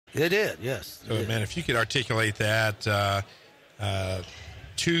They did, yes. So, man, if you could articulate that,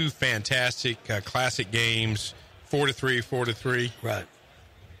 2 fantastic classic games, 4-3, 4-3. Right.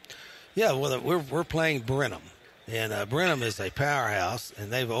 Yeah, well, we're playing Brenham, and Brenham is a powerhouse,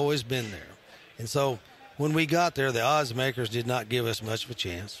 and they've always been there. And so when we got there, the odds makers did not give us much of a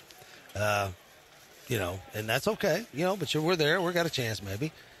chance, and that's okay, but we're there. We got a chance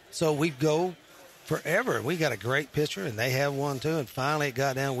maybe. So we go forever. We got a great pitcher, and they have one too, and finally it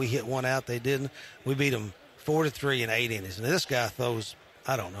got down. We hit one out. They didn't. We beat them 4-3 in 8 innings. And this guy throws,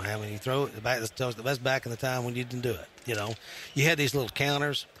 I don't know how many he throws. That's back in the time when you didn't do it, You had these little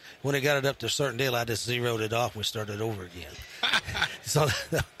counters. When it got it up to a certain deal, I just zeroed it off and we started over again. So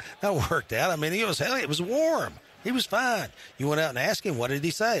that worked out. I mean, it was warm. He was fine. You went out and asked him, what did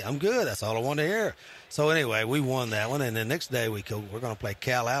he say? I'm good. That's all I wanted to hear. So anyway, we won that one. And the next day we're going to play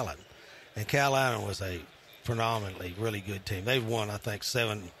Cal Allen. And Cal Allen was a phenomenally really good team. They've won, I think,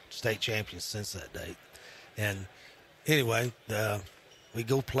 7 state champions since that date. And anyway, we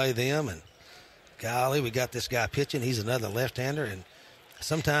go play them, and golly, we got this guy pitching. He's another left-hander, and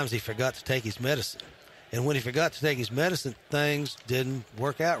sometimes he forgot to take his medicine. And when he forgot to take his medicine, things didn't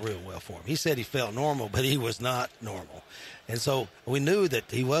work out real well for him. He said he felt normal, but he was not normal. And so we knew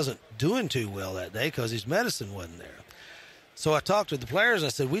that he wasn't doing too well that day because his medicine wasn't there. So I talked to the players, and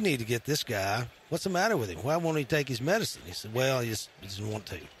I said, we need to get this guy. What's the matter with him? Why won't he take his medicine? He said, well, he just doesn't want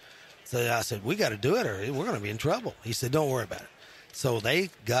to. So I said, we got to do it or we're going to be in trouble. He said, don't worry about it. So they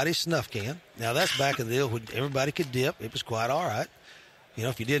got his snuff can. Now, that's back in the deal when everybody could dip. It was quite all right.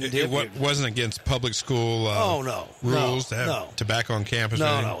 If you didn't dip. It wasn't against public school rules to have tobacco on campus?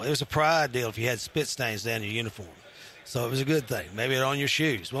 No. It was a pride deal if you had spit stains down your uniform. So it was a good thing. Maybe it on your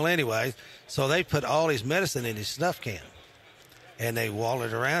shoes. Well, anyway, so they put all his medicine in his snuff can. And they walled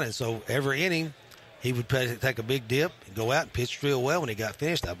it around. And so every inning, he would take a big dip and go out and pitch real well. When he got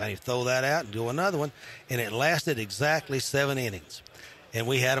finished, I made him throw that out and do another one. And it lasted exactly 7 innings. And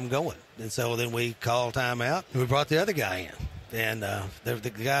we had him going. And so then we called timeout, and we brought the other guy in. And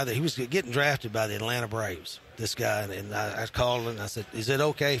the guy that he was getting drafted by the Atlanta Braves, this guy. And I called him, and I said, is it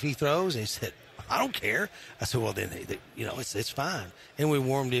okay if he throws? And he said, I don't care. I said, well, then, it's fine. And we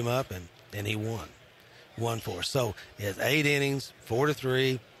warmed him up, and he won. Won for us. So it's 8 innings,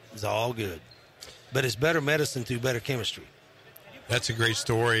 4-3. It's all good. But it's better medicine through better chemistry. That's a great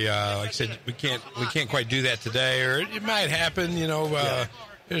story. Like I said, we can't quite do that today, or it might happen.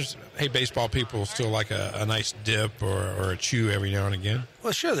 There's baseball people still like a nice dip or a chew every now and again.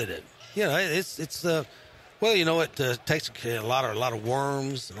 Well, sure they do. It's it takes a lot of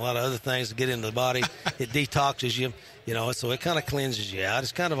worms and a lot of other things to get into the body. It detoxes you, so it kind of cleanses you out.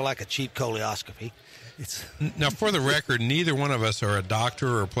 It's kind of like a cheap colonoscopy. Now, for the record, neither one of us are a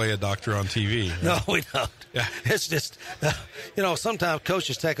doctor or play a doctor on TV. Right? No, we don't. Yeah. It's just, sometimes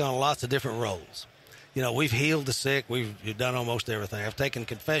coaches take on lots of different roles. We've healed the sick. We've done almost everything. I've taken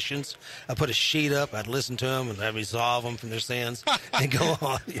confessions. I put a sheet up. I'd listen to them and have resolve them from their sins and go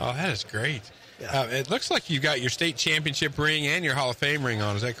on. Oh, that is great. Yeah. It looks like you've got your state championship ring and your Hall of Fame ring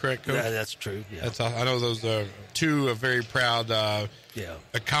on. Is that correct, Coach? Yeah, that's true. Yeah. I know those are 2 very proud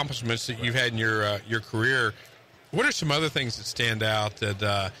accomplishments that you've had in your career. What are some other things that stand out that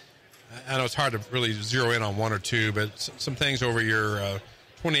I know it's hard to really zero in on 1 or 2, but some things over your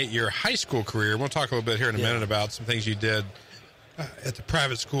 28-year high school career. We'll talk a little bit here in a minute about some things you did at the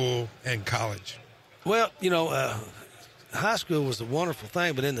private school and college. Well, high school was a wonderful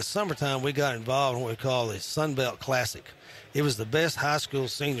thing, but in the summertime we got involved in what we call the Sun Belt Classic. It was the best high school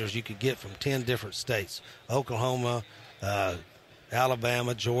seniors you could get from 10 different states: Oklahoma,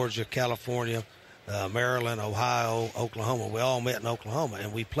 Alabama, Georgia, California, Maryland, Ohio, Oklahoma. We all met in Oklahoma,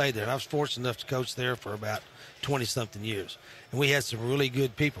 and we played there. And I was fortunate enough to coach there for about 20-something years. And we had some really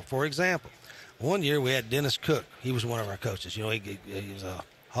good people. For example, one year we had Dennis Cook. He was one of our coaches. He was a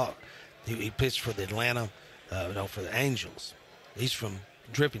hawk. He pitched for the Atlanta, for the Angels. He's from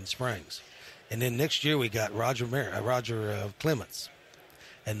Dripping Springs. And then next year we got Roger Clements.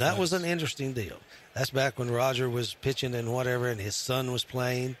 And that was an interesting deal. That's back when Roger was pitching and whatever, and his son was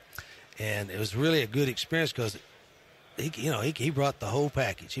playing. And it was really a good experience because he brought the whole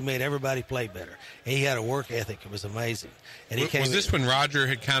package. He made everybody play better. And he had a work ethic. It was amazing. And was this when Roger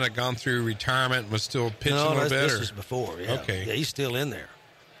had kind of gone through retirement and was still pitching a little bit? No, this was before. Yeah. Okay. Yeah, he's still in there.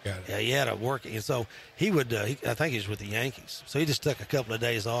 Got it. Yeah, he had a work. And so he would, I think he was with the Yankees. So he just took a couple of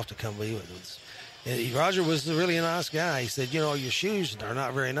days off to come be with us. And Roger was really a nice guy. He said, your shoes are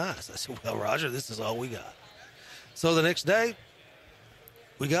not very nice. I said, well, Roger, this is all we got. So the next day,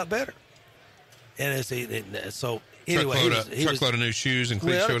 we got better. And so anyway, truckload of new shoes and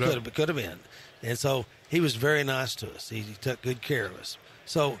cleats showed up. Could have been. And so he was very nice to us. He took good care of us.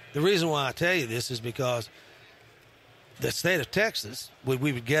 So the reason why I tell you this is because the state of Texas, we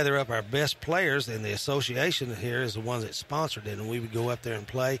would gather up our best players, and the association here is the ones that sponsored it, and we would go up there and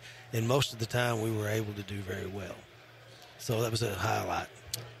play, and most of the time we were able to do very well. So that was a highlight.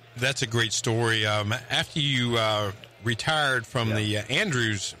 That's a great story. After you retired from the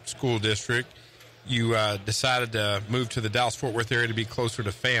Andrews School District, you decided to move to the Dallas-Fort Worth area to be closer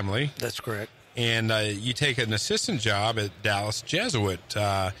to family. That's correct. And you take an assistant job at Dallas Jesuit.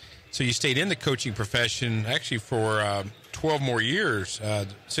 So you stayed in the coaching profession actually for 12 more years,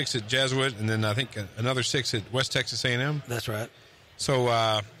 6 at Jesuit, and then I think another 6 at West Texas A&M. That's right. So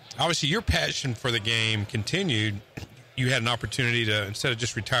obviously your passion for the game continued. You had an opportunity to, instead of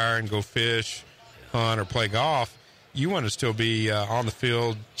just retire and go fish, hunt, or play golf, you want to still be on the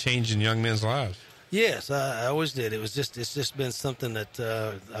field changing young men's lives. Yes, I always did. It's just been something that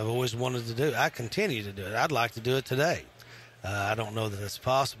I've always wanted to do. I continue to do it. I'd like to do it today. I don't know that it's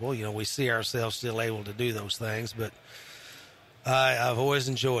possible. You know, we see ourselves still able to do those things, but I've always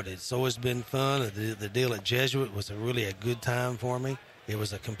enjoyed it. It's always been fun. The deal at Jesuit was really a good time for me. It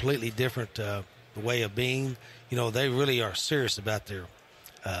was a completely different way of being. You know, they really are serious about their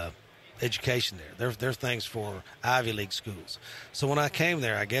education there. They're things for Ivy League schools. So when I came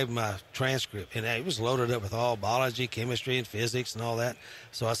there, I gave them my transcript, and it was loaded up with all biology, chemistry, and physics and all that.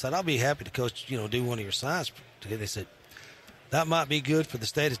 So I said, I'll be happy to coach, do one of your science. They said, that might be good for the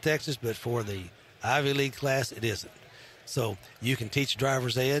state of Texas, but for the Ivy League class, it isn't. So you can teach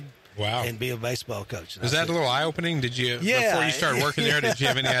driver's ed and be a baseball coach. Was that a little eye-opening? Did you, before you started working there, did you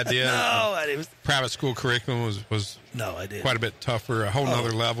have any idea? No. It was, private school curriculum was no, I didn't. Quite a bit tougher, a whole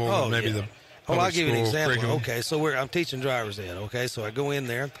nother level than maybe the I'll give you an example. Curriculum. Okay, so I'm teaching driver's ed, okay? So I go in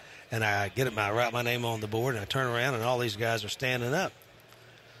there, and I write my name on the board, and I turn around, and all these guys are standing up.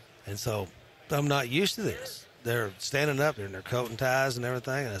 And so I'm not used to this. They're standing up, they're in their coat and ties and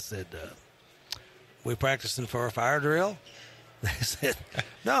everything. And I said, we practicing for a fire drill? They said,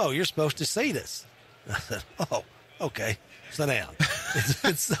 no, you're supposed to seat us. I said, oh, okay, sit down.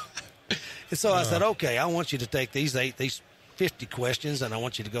 and so I said, okay, I want you to take these 50 questions, and I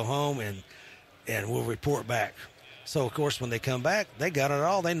want you to go home, and we'll report back. So, of course, when they come back, they got it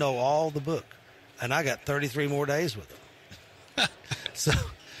all. They know all the book. And I got 33 more days with them.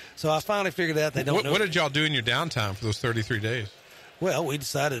 So I finally figured out they don't know. What did y'all do in your downtime for those 33 days? Well, we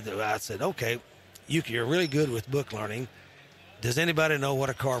decided that I said, okay, you're really good with book learning. Does anybody know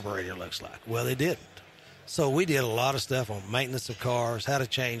what a carburetor looks like? Well, they didn't. So we did a lot of stuff on maintenance of cars, how to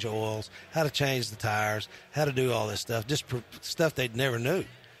change oils, how to change the tires, how to do all this stuff, just stuff they never knew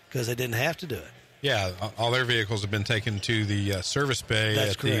because they didn't have to do it. Yeah, all their vehicles have been taken to the service bay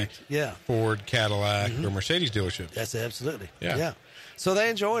That's at correct. the Ford, Cadillac, or Mercedes dealership. That's absolutely. Yeah. So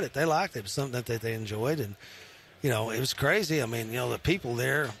they enjoyed it. They liked it. It was something that they enjoyed. And, it was crazy. I mean, the people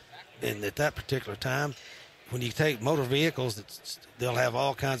there at that particular time, when you take motor vehicles, they'll have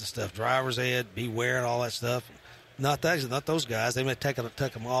all kinds of stuff, driver's ed, beware, and all that stuff. Not those guys. They may take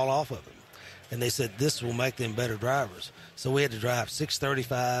them all off of them. And they said this will make them better drivers. So we had to drive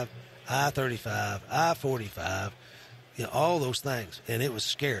 635, I-35, I-45, all those things. And it was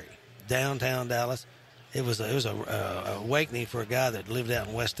scary. Downtown Dallas. It was a awakening for a guy that lived out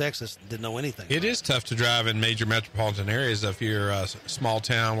in West Texas and didn't know anything. It is tough to drive in major metropolitan areas. If you're a small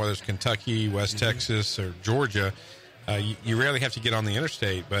town, whether it's Kentucky, West Texas, or Georgia, you rarely have to get on the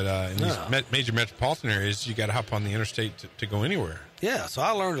interstate. But in these major metropolitan areas, you got to hop on the interstate to go anywhere. Yeah, so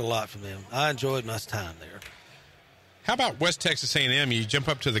I learned a lot from them. I enjoyed my time there. How about West Texas A&M? You jump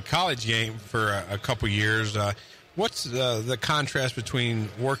up to the college game for a couple years. What's the contrast between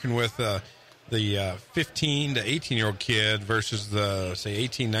working with the 15 to 18-year-old kid versus the, say,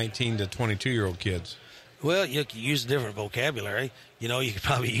 18, 19 to 22-year-old kids? Well, you could use a different vocabulary. You could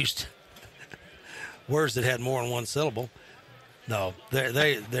probably use words that had more than one syllable. No,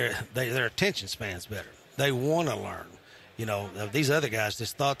 their attention span's better. They want to learn. These other guys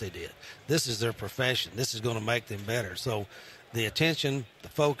just thought they did. This is their profession. This is going to make them better. So the attention, the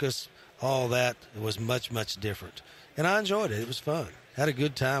focus, all that, it was much, much different. And I enjoyed it. It was fun. Had a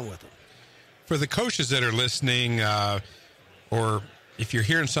good time with them. For the coaches that are listening, or if you're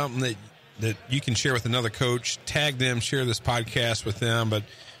hearing something that you can share with another coach, tag them, share this podcast with them. But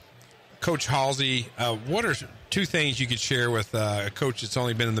Coach Halsey, what are 2 things you could share with a coach that's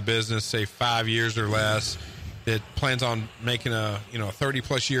only been in the business, say 5 years or less, that plans on making a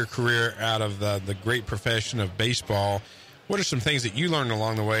 30-plus year career out of the great profession of baseball? What are some things that you learned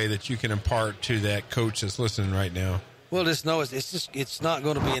along the way that you can impart to that coach that's listening right now? Well, just know it's not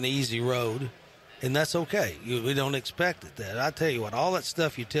going to be an easy road. And that's okay. We don't expect it. That I tell you what, all that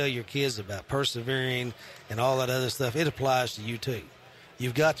stuff you tell your kids about persevering and all that other stuff, it applies to you too.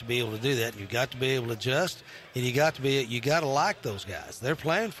 You've got to be able to do that. You've got to be able to adjust, and you got to like those guys. They're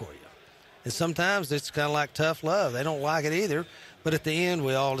playing for you. And sometimes it's kind of like tough love. They don't like it either, but at the end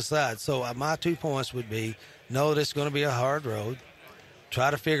we all decide. So my 2 points would be, know that it's going to be a hard road.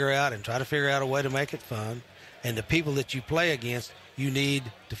 Try to figure out a way to make it fun. And the people that you play against, you need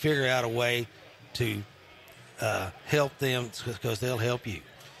to figure out a way to help them, because they'll help you.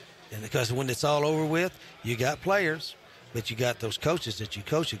 And because when it's all over with, you got players, but you got those coaches that you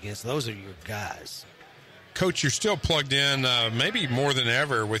coach against. Those are your guys. Coach, you're still plugged in, maybe more than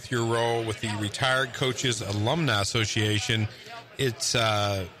ever, with your role with the Retired Coaches Alumni Association. It's,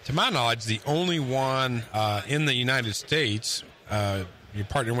 to my knowledge, the only one in the United States. You're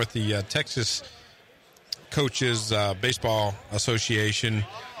partnering with the Texas Coaches Baseball Association,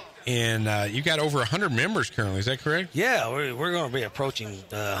 and you've got over 100 members currently. Is that correct? Yeah, we're going to be approaching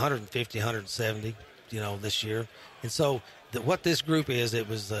 150, 170, this year. And so what this group is, it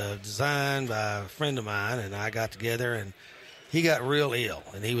was designed by a friend of mine, and I got together, and he got real ill,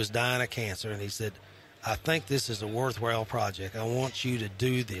 and he was dying of cancer, and he said, I think this is a worthwhile project. I want you to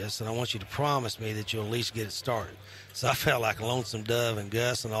do this, and I want you to promise me that you'll at least get it started. So I felt like a lonesome dove and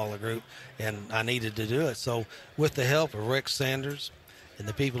Gus and all the group, and I needed to do it. So with the help of Rick Sanders and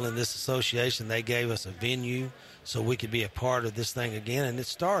the people in this association, they gave us a venue so we could be a part of this thing again, and it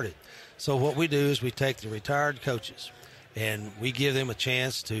started. So what we do is we take the retired coaches, and we give them a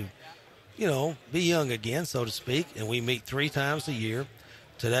chance to, be young again, so to speak, and we meet 3 times a year.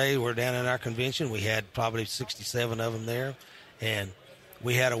 Today we're down in our convention. We had probably 67 of them there, and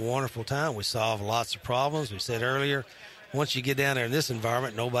we had a wonderful time. We solved lots of problems. We said earlier, once you get down there in this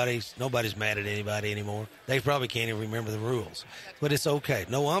environment, nobody's mad at anybody anymore. They probably can't even remember the rules, but it's okay.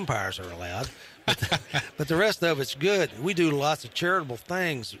 No umpires are allowed, but the rest of it's good. We do lots of charitable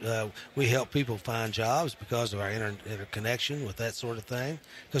things. We help people find jobs because of our interconnection with that sort of thing,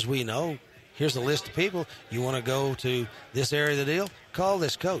 because we know, here's a list of people. You want to go to this area of the deal? Call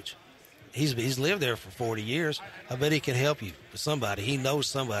this coach. He's lived there for 40 years. I bet he can help you with somebody. He knows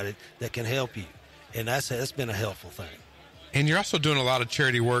somebody that can help you, and that's been a helpful thing. And you're also doing a lot of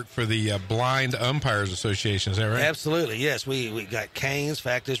charity work for the Blind Umpires Association. Is that right? Absolutely, yes. We got canes.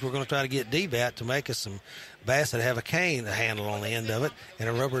 Fact is, we're going to try to get DBAT to make us some bats that have a cane handle on the end of it and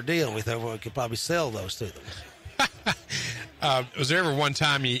a rubber deal. And we thought we could probably sell those to them. Was there ever one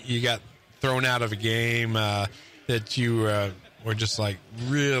time you got thrown out of a game that you were just like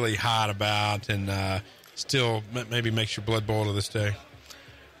really hot about, and still maybe makes your blood boil to this day?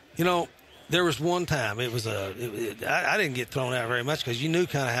 There was one time. I didn't get thrown out very much because you knew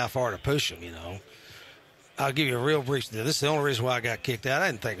kind of how far to push them. I'll give you a real brief. This is the only reason why I got kicked out. I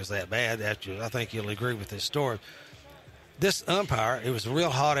didn't think it was that bad. I think you'll agree with this story. This umpire, it was a real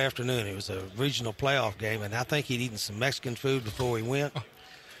hot afternoon. It was a regional playoff game, and I think he'd eaten some Mexican food before he went.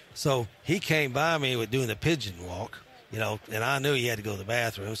 So he came by me with doing the pigeon walk, and I knew he had to go to the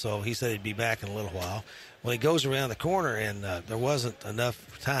bathroom, so he said he'd be back in a little while. Well, he goes around the corner, and there wasn't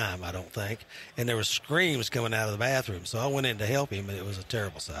enough time, I don't think, and there were screams coming out of the bathroom. So I went in to help him, and it was a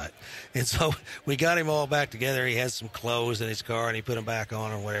terrible sight. And so we got him all back together. He had some clothes in his car, and he put them back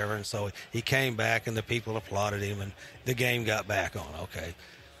on or whatever. And so he came back, and the people applauded him, and the game got back on. Okay.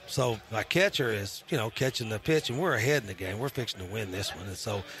 So my catcher is, catching the pitch, and we're ahead in the game. We're fixing to win this one. And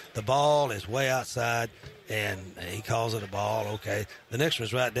so the ball is way outside, and he calls it a ball. Okay. The next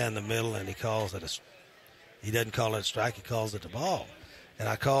one's right down the middle, and he calls it he doesn't call it a strike. He calls it a ball. And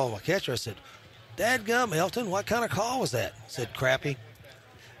I called my catcher. I said, "Dadgum, Elton, what kind of call was that?" I said, "Crappy."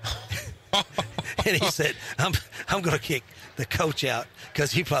 And he said, I'm going to kick the coach out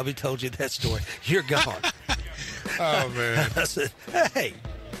because he probably told you that story. You're gone. Oh, man. I said, hey,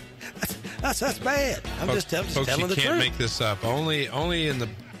 that's bad. I'm just telling the truth. Folks, you can't make this up. Only in the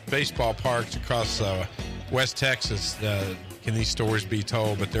baseball parks across West Texas can these stories be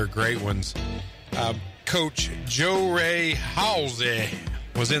told, but they're great ones. Coach Joe Ray Halsey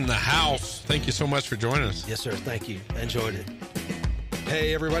was in the house. Thank you so much for joining us. Yes, sir. Thank you. I enjoyed it.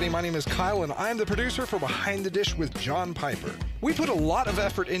 Hey, everybody. My name is Kyle, and I'm the producer for Behind the Dish with John Piper. We put a lot of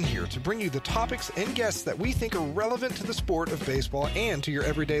effort in here to bring you the topics and guests that we think are relevant to the sport of baseball and to your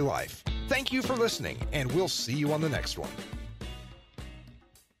everyday life. Thank you for listening, and we'll see you on the next one.